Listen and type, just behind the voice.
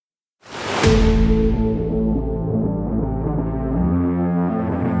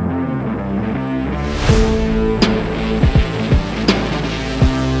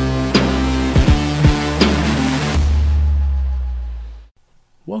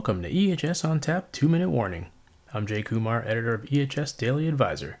Welcome to EHS on Tap 2-Minute Warning. I'm Jay Kumar, editor of EHS Daily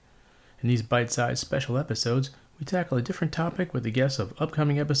Advisor. In these bite-sized special episodes, we tackle a different topic with the guests of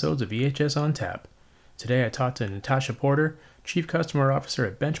upcoming episodes of EHS on Tap. Today I talked to Natasha Porter, Chief Customer Officer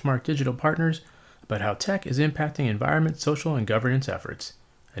at Benchmark Digital Partners, about how tech is impacting environment, social, and governance efforts.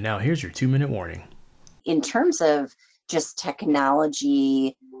 And now here's your 2-minute warning. In terms of just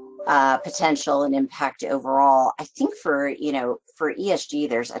technology potential and impact overall, I think for ESG,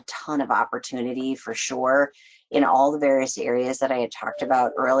 there's a ton of opportunity for sure in all the various areas that I had talked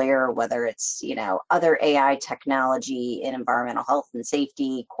about earlier, whether it's, other AI technology in environmental health and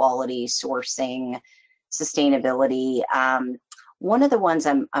safety, quality, sourcing, sustainability. One of the ones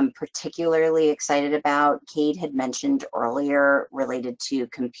I'm particularly excited about, Kate had mentioned earlier, related to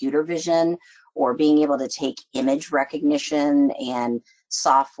computer vision, or being able to take image recognition and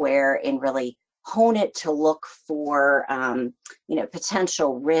software and really hone it to look for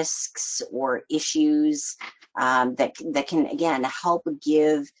potential risks or issues that can again help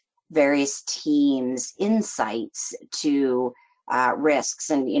give various teams insights to risks.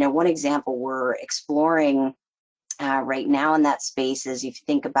 And one example we're exploring right now in that space is, if you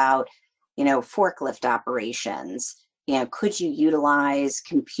think about forklift operations, could you utilize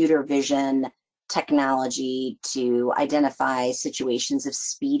computer vision technology to identify situations of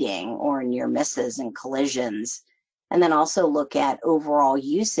speeding or near misses and collisions, and then also look at overall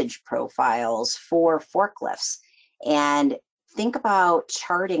usage profiles for forklifts and think about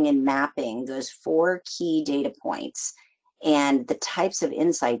charting and mapping those 4 key data points and the types of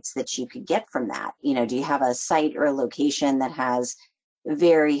insights that you could get from that. Do you have a site or a location that has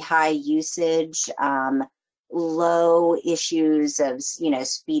very high usage, low issues of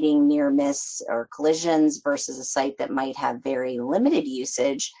speeding, near miss, or collisions, versus a site that might have very limited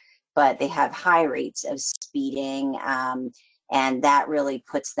usage, but they have high rates of speeding, and that really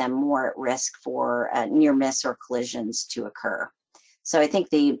puts them more at risk for near miss or collisions to occur. So I think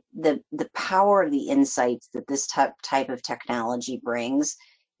the power of the insights that this type of technology brings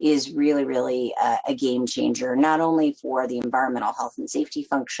is really, really a game changer, not only for the environmental health and safety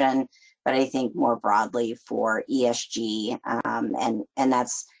function, but I think more broadly for ESG, and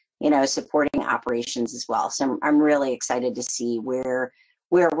that's supporting operations as well. So I'm really excited to see where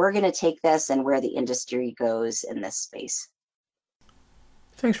we're going to take this and where the industry goes in this space.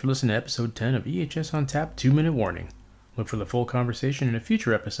 Thanks for listening to episode 10 of EHS on Tap 2-Minute Warning. Look for the full conversation in a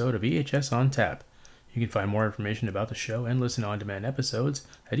future episode of EHS on Tap. You can find more information about the show and listen to on-demand episodes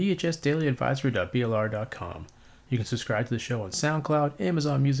at ehsdailyadvisor.blr.com. You can subscribe to the show on SoundCloud,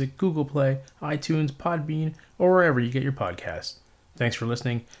 Amazon Music, Google Play, iTunes, Podbean, or wherever you get your podcasts. Thanks for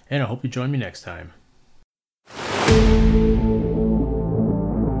listening, and I hope you join me next time.